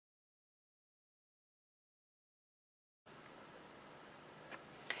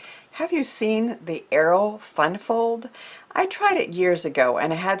Have you seen the Arrow Fun Fold? I tried it years ago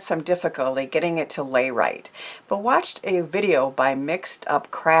and I had some difficulty getting it to lay right, but watched a video by Mixed Up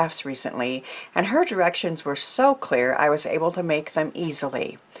Crafts recently and her directions were so clear I was able to make them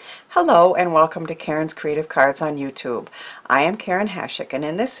easily. Hello and welcome to Karen's Creative Cards on YouTube. I am Karen Hashik, and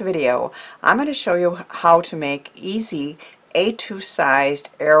in this video I'm going to show you how to make easy A2 sized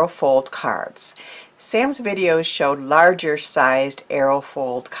arrow fold cards. Sam's videos showed larger sized arrow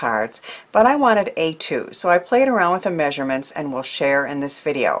fold cards, but I wanted A2, so I played around with the measurements and will share in this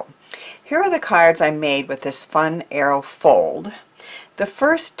video. Here are the cards I made with this fun arrow fold. The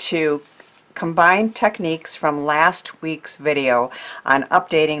first two combined techniques from last week's video on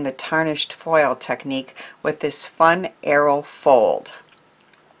updating the tarnished foil technique with this fun arrow fold.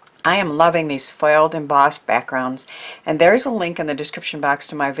 I am loving these foiled embossed backgrounds, and there's a link in the description box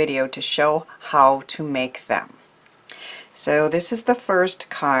to my video to show how to make them. So this is the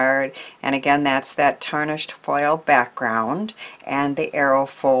first card, and again that's that tarnished foil background and the arrow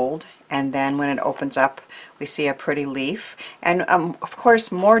fold, and then when it opens up we see a pretty leaf. And of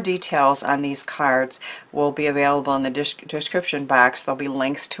course more details on these cards will be available in the description box. There'll be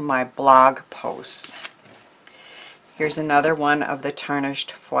links to my blog posts. Here's another one of the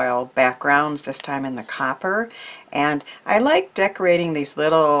tarnished foil backgrounds, this time in the copper. And I like decorating these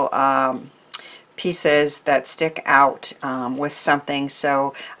little pieces that stick out with something,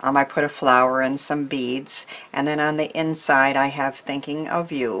 so I put a flower and some beads. And then on the inside I have Thinking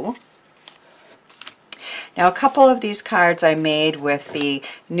of You. Now a couple of these cards I made with the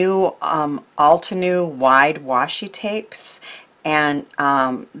new Altenew wide washi tapes. And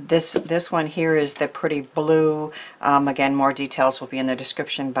this one here is the pretty blue. Again, more details will be in the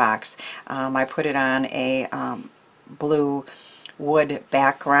description box. I put it on a blue wood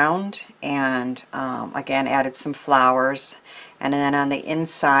background, and again added some flowers. And then on the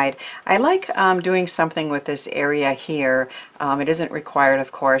inside I like doing something with this area here. It isn't required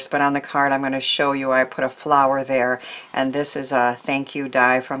of course, but on the card I'm going to show you I put a flower there, and this is a thank you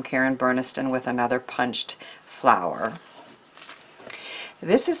die from Burniston with another punched flower.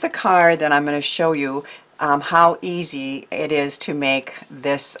 This is the card that I'm going to show you how easy it is to make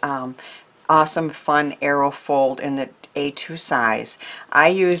this awesome fun arrow fold in the A2 size. I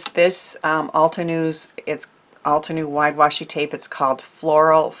use this it's Altenew wide washi tape. It's called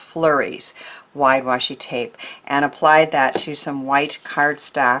Floral Flurries wide washi tape, and applied that to some white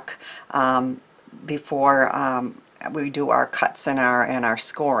cardstock before we do our cuts and our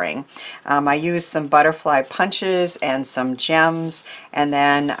scoring. I used some butterfly punches and some gems, and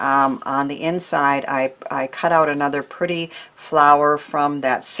then on the inside I cut out another pretty flower from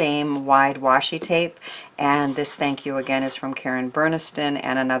that same wide washi tape, and this thank you again is from Burniston,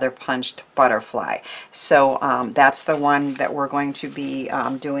 and another punched butterfly. So that's the one that we're going to be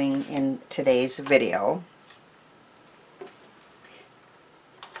doing in today's video.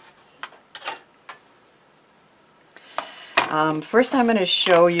 First I'm going to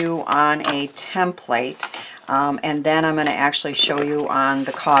show you on a template, and then I'm going to actually show you on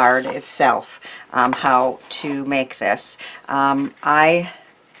the card itself how to make this. I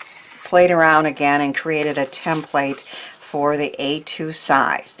played around again and created a template for the A2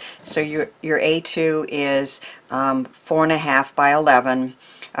 size. So your A2 is 4.5 by 11,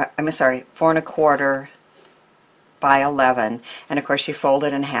 I'm sorry, 4.25 by 11, and of course you fold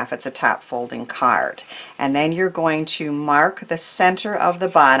it in half. It's a top folding card, and then you're going to mark the center of the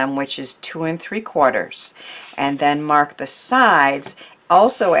bottom, which is 2 3/4, and then mark the sides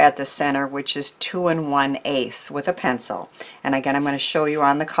also at the center, which is 2 1/8 with a pencil. And again I'm going to show you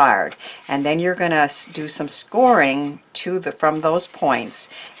on the card, and then you're going to do some scoring from those points,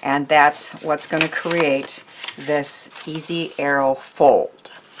 and that's what's going to create this easy arrow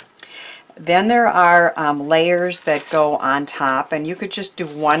fold. Then there are layers that go on top, and you could just do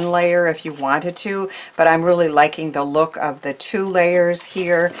one layer if you wanted to, but I'm really liking the look of the 2 layers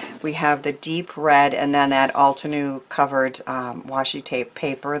here. We have the deep red and then that Altenew covered washi tape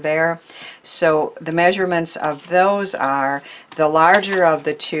paper there. So the measurements of those are, the larger of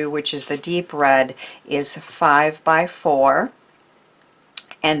the 2, which is the deep red, is 5 by 4.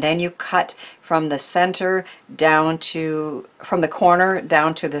 And then you cut from the center down to, from the corner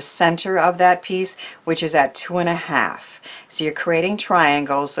down to the center of that piece, which is at 2.5. So you're creating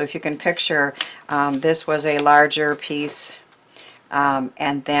triangles. So if you can picture, this was a larger piece,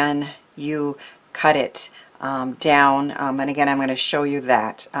 and then you cut it down, and again I'm going to show you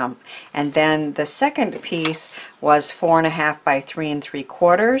that. And then the second piece was 4.5 by 3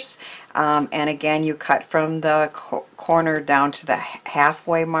 3/4, and again you cut from the corner down to the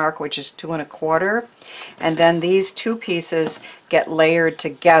halfway mark, which is 2 1/4, and then these two pieces get layered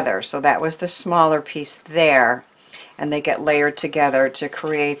together. So that was the smaller piece there, and they get layered together to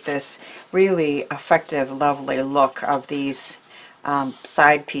create this really effective, lovely look of these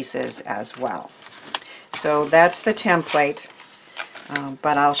side pieces as well. So that's the template,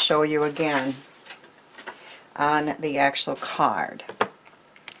 but I'll show you again on the actual card.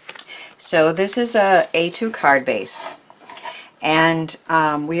 So this is the A2 card base, and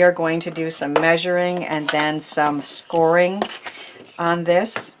we are going to do some measuring and then some scoring on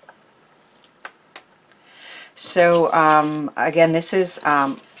this. So again, this is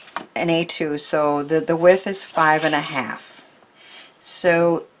an A2, so the width is 5.5.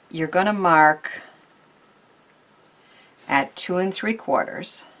 So you're going to mark at 2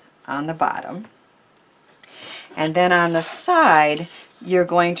 3/4 on the bottom, and then on the side you're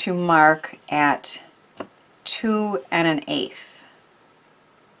going to mark at 2 1/8.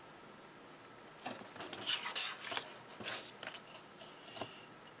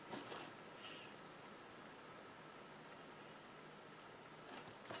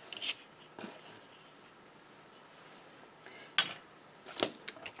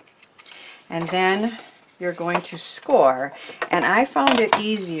 And then you're going to score, and I found it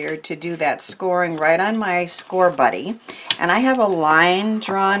easier to do that scoring right on my Scor-Buddy, and I have a line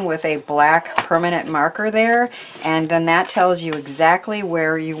drawn with a black permanent marker there, and then that tells you exactly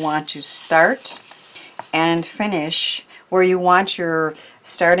where you want to start and finish, where you want your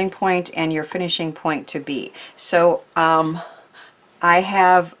starting point and your finishing point to be. So I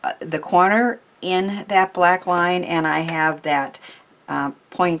have the corner in that black line, and I have that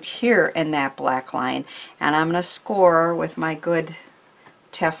point here in that black line, and I'm going to score with my good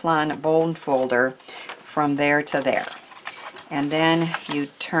Teflon bone folder from there to there. And then you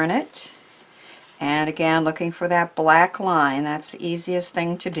turn it, and again looking for that black line. That's the easiest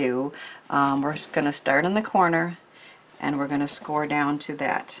thing to do. We're going to start in the corner, and we're going to score down to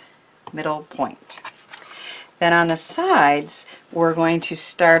that middle point. Then on the sides we're going to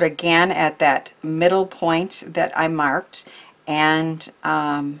start again at that middle point that I marked, and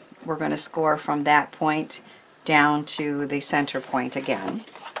we're going to score from that point down to the center point again,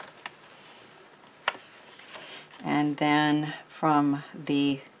 and then from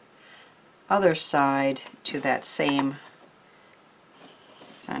the other side to that same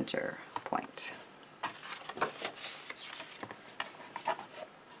center point.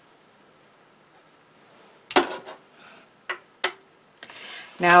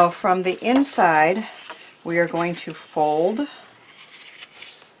 Now from the inside we are going to fold.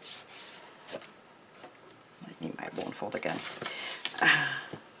 I need my bone fold again.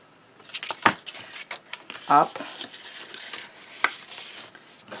 Up.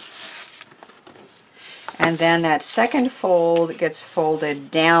 And then that second fold gets folded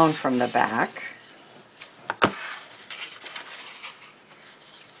down from the back.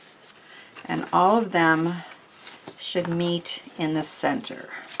 And all of them should meet in the center.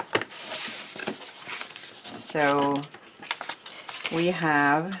 So we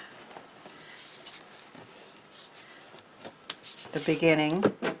have the beginning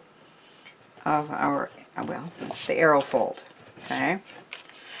of our, well, it's the arrow fold, okay?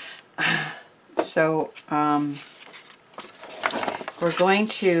 So we're going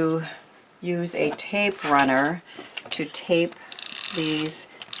to use a tape runner to tape these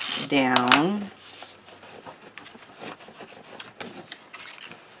down.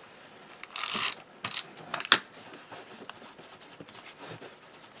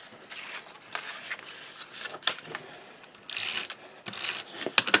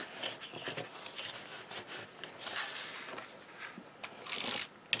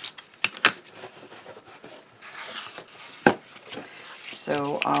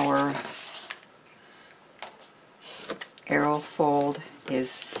 So our arrow fold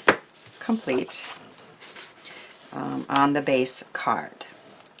is complete on the base card.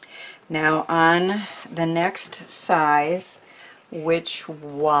 Now on the next size, which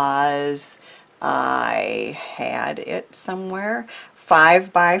was, I had it somewhere,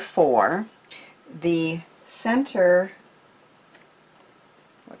 5 by 4, the center,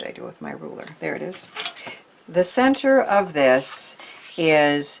 what did I do with my ruler? There it is. The center of this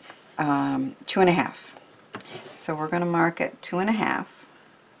is 2.5. So we're going to mark it 2.5.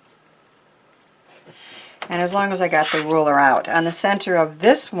 And as long as I got the ruler out, on the center of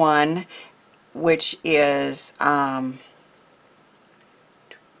this one, which is, well,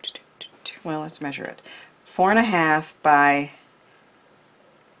 let's measure it, 4.5 by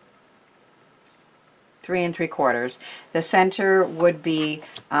 3 3/4. The center would be,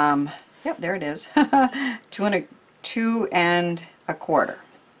 yep, there it is, 2 1/4.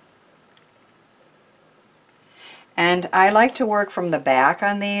 And I like to work from the back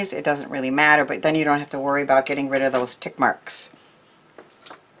on these. It doesn't really matter, but then you don't have to worry about getting rid of those tick marks.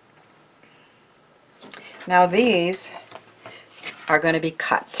 Now these are going to be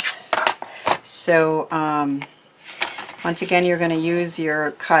cut. So once again, you're going to use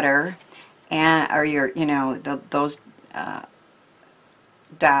your cutter and or your, you know, those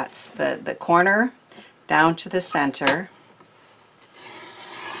dots, the corner down to the center,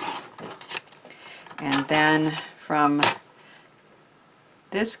 and then from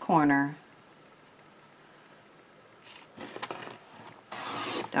this corner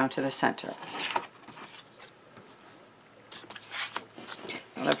down to the center.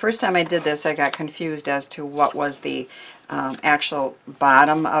 Well, the first time I did this, I got confused as to what was the actual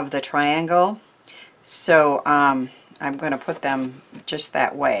bottom of the triangle. So I'm going to put them just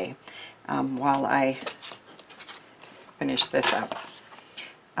that way while I finish this up.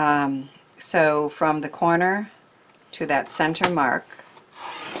 So from the corner to that center mark,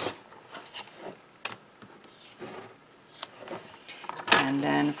 and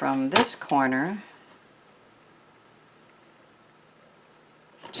then from this corner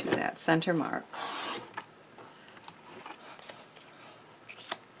to that center mark.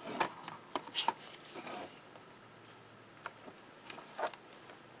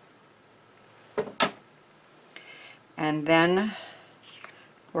 And then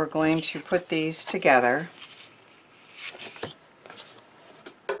we're going to put these together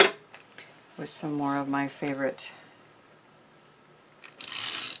with some more of my favorite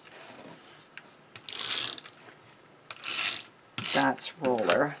dots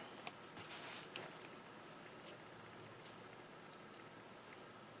roller.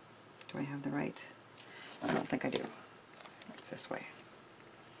 Do I have the right? I don't think I do. It's this way.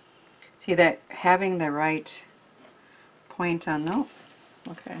 See that having the right point on, no?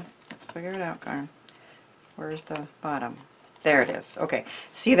 Okay, let's figure it out, Garn. Where's the bottom? There it is. Okay,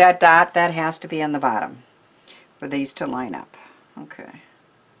 see that dot? That has to be on the bottom for these to line up. Okay.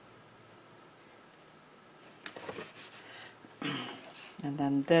 And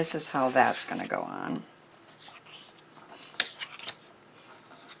then this is how that's going to go on.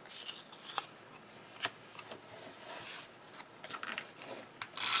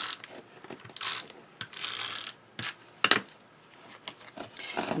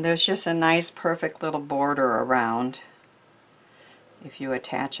 And there's just a nice perfect little border around if you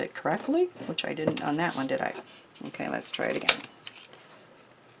attach it correctly, which I didn't on that one, did I? Okay, let's try it again.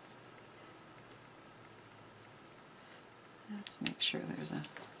 Let's make sure there's a...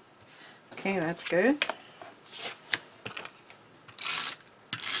 Okay, that's good.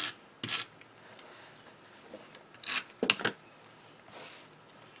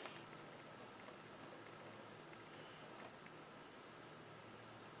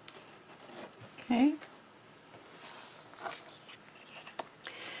 Okay.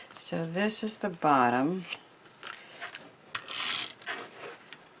 So this is the bottom.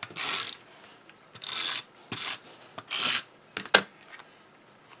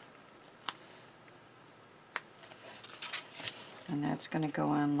 And that's going to go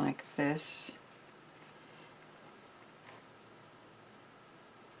on like this.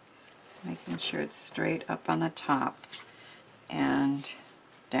 Making sure it's straight up on the top and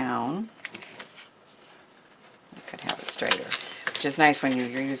down. I could have it straighter, which is nice when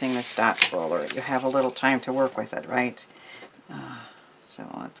you're using this dot roller. You have a little time to work with it, right? So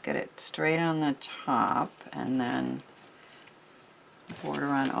let's get it straight on the top and then border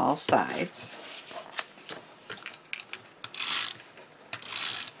on all sides.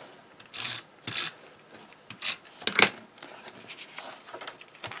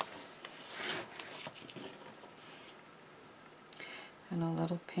 And a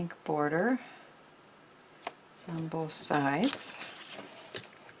little pink border on both sides.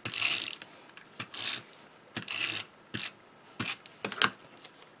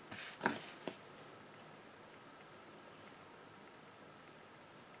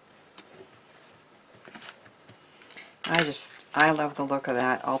 I love the look of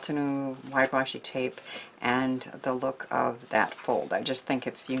that Altenew wide washi tape and the look of that fold. I just think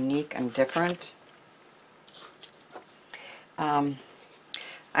it's unique and different.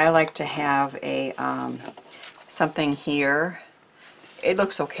 I like to have a something here. It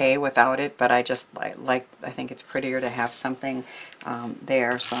looks okay without it, but I think it's prettier to have something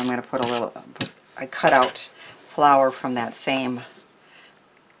there. So I'm going to put a little. I cut out flower from that same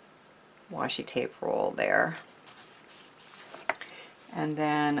washi tape roll there. And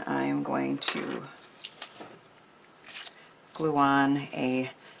then I'm going to glue on a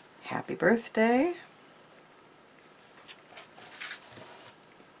happy birthday.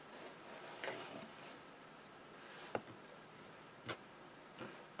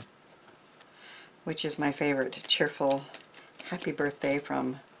 Which is my favorite cheerful happy birthday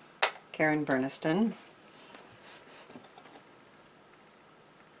from Burniston.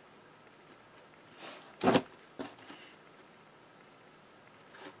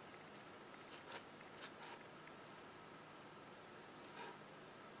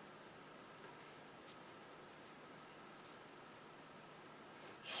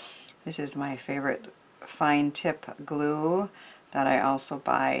 This is my favorite fine tip glue that I also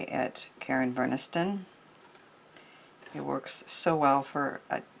buy at Burniston. It works so well for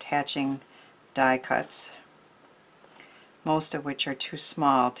attaching die cuts, most of which are too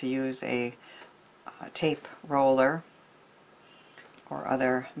small to use a tape roller or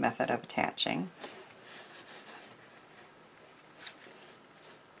other method of attaching.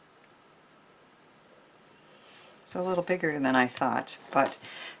 It's a little bigger than I thought, but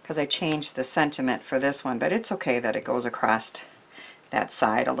because I changed the sentiment for this one, but it's okay that it goes across that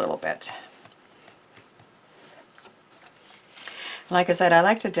side a little bit. Like I said, I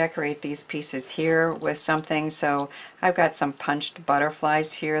like to decorate these pieces here with something, so I've got some punched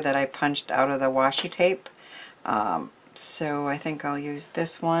butterflies here that I punched out of the washi tape. So I think I'll use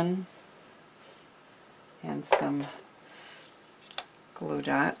this one and some glue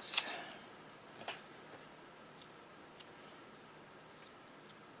dots.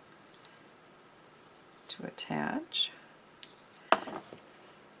 To attach.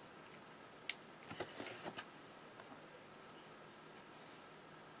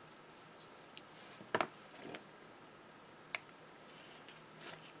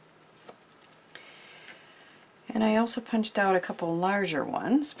 And I also punched out a couple larger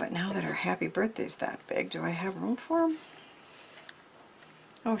ones, but now that our happy birthday's that big, do I have room for them?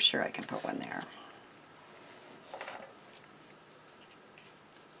 Oh, sure, I can put one there.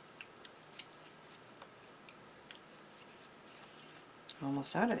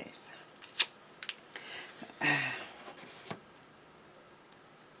 Almost out of these.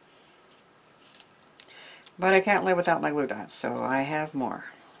 But I can't live without my glue dots, so I have more.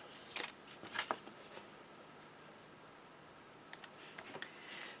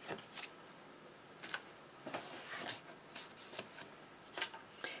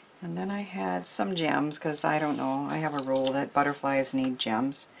 And then I had some gems, because I don't know, I have a rule that butterflies need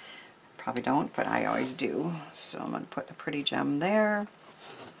gems. Probably don't, but I always do. So I'm going to put a pretty gem there.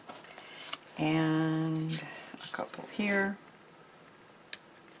 And a couple here.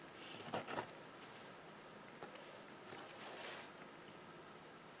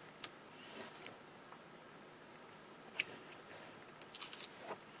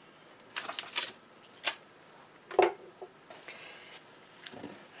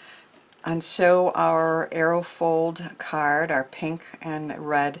 And so our arrow fold card, our pink and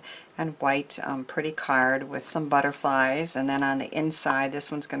red and white pretty card with some butterflies, and then on the inside this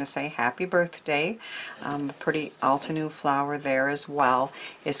one's going to say happy birthday. A pretty Altenew flower there as well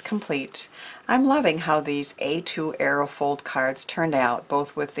is complete. I'm loving how these A2 arrow fold cards turned out,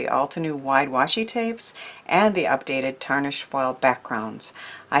 both with the Altenew wide washi tapes and the updated tarnish foil backgrounds.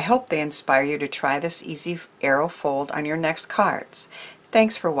 I hope they inspire you to try this easy arrow fold on your next cards.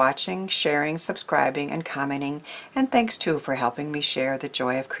 Thanks for watching, sharing, subscribing, and commenting, and thanks too for helping me share the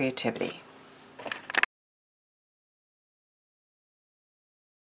joy of creativity.